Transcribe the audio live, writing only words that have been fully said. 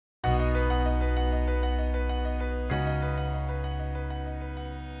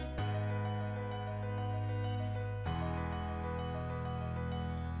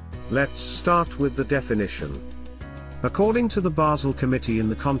Let's start with the definition. According to the Basel Committee, in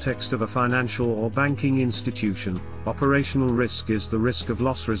the context of a financial or banking institution, operational risk is the risk of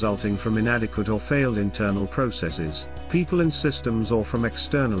loss resulting from inadequate or failed internal processes, people and systems, or from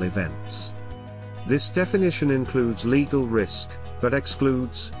external events. This definition includes legal risk, but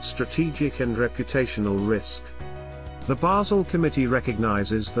excludes strategic and reputational risk. The Basel Committee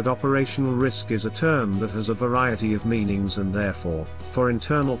recognizes that operational risk is a term that has a variety of meanings, and therefore, for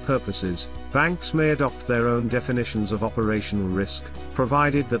internal purposes, banks may adopt their own definitions of operational risk,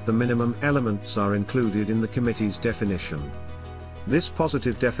 provided that the minimum elements are included in the committee's definition. This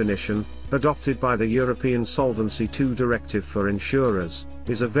positive definition, adopted by the European Solvency II Directive for insurers,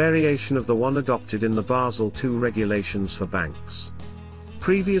 is a variation of the one adopted in the Basel II regulations for banks.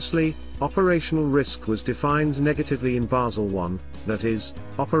 Previously, operational risk was defined negatively in Basel I, that is,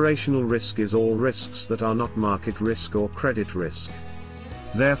 operational risk is all risks that are not market risk or credit risk.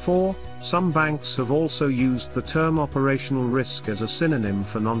 Therefore, some banks have also used the term operational risk as a synonym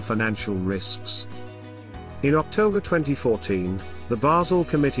for non-financial risks. In October 2014, the Basel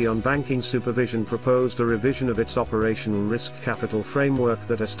Committee on Banking Supervision proposed a revision of its operational risk capital framework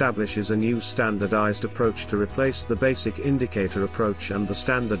that establishes a new standardized approach to replace the basic indicator approach and the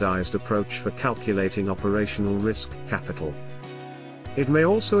standardized approach for calculating operational risk capital. It may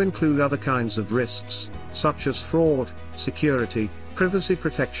also include other kinds of risks, such as fraud, security, privacy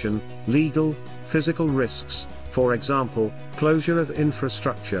protection, legal, physical risks, for example, closure of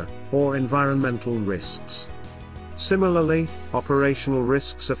infrastructure, or environmental risks. Similarly, operational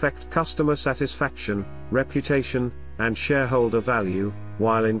risks affect customer satisfaction, reputation, and shareholder value,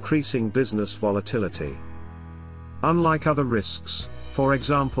 while increasing business volatility. Unlike other risks, for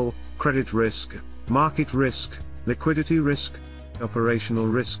example, credit risk, market risk, liquidity risk, operational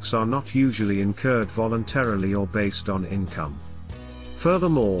risks are not usually incurred voluntarily or based on income.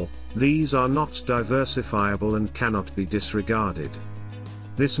 Furthermore, these are not diversifiable and cannot be disregarded.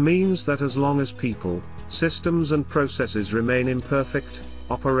 This means that as long as people, systems and processes remain imperfect,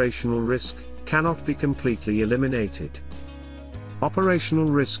 operational risk cannot be completely eliminated. Operational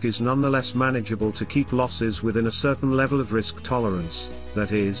risk is nonetheless manageable to keep losses within a certain level of risk tolerance,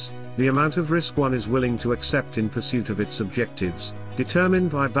 that is, the amount of risk one is willing to accept in pursuit of its objectives, determined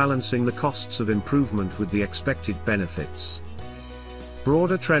by balancing the costs of improvement with the expected benefits.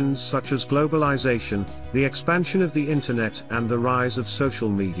 Broader trends such as globalization, the expansion of the internet and the rise of social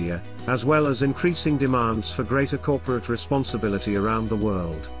media, as well as increasing demands for greater corporate responsibility around the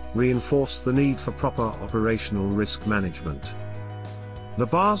world, reinforce the need for proper operational risk management. The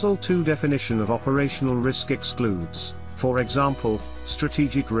Basel II definition of operational risk excludes, for example,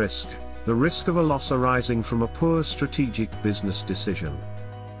 strategic risk, the risk of a loss arising from a poor strategic business decision.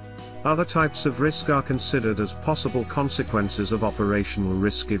 Other types of risk are considered as possible consequences of operational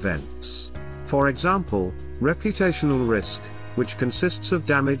risk events. For example, reputational risk, which consists of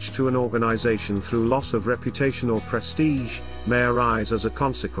damage to an organization through loss of reputation or prestige, may arise as a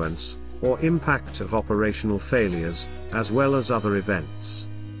consequence, or impact of operational failures, as well as other events.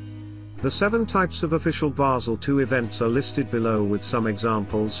 The 7 types of official Basel II events are listed below with some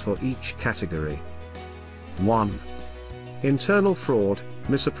examples for each category. 1. Internal fraud,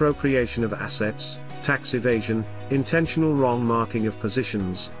 misappropriation of assets, tax evasion, intentional wrong marking of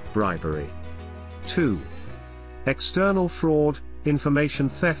positions, bribery. 2. External fraud, information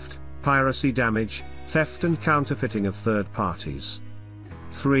theft, piracy damage, theft and counterfeiting of third parties.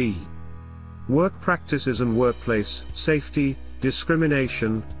 3. Work practices and workplace safety,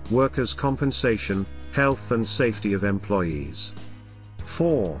 discrimination, workers' compensation, health and safety of employees.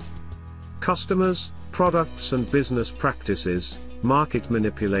 4. Customers, products and business practices, market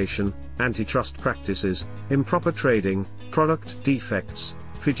manipulation, antitrust practices, improper trading, product defects,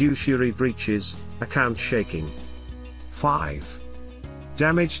 fiduciary breaches, account shaking. 5.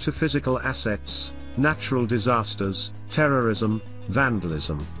 Damage to physical assets, natural disasters, terrorism,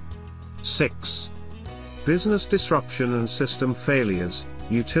 vandalism. 6. Business disruption and system failures,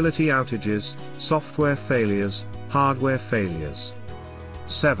 utility outages, software failures, hardware failures.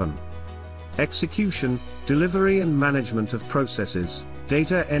 7. Execution, delivery and management of processes,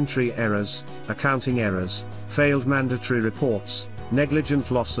 data entry errors, accounting errors, failed mandatory reports,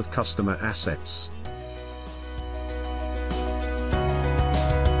 negligent loss of customer assets.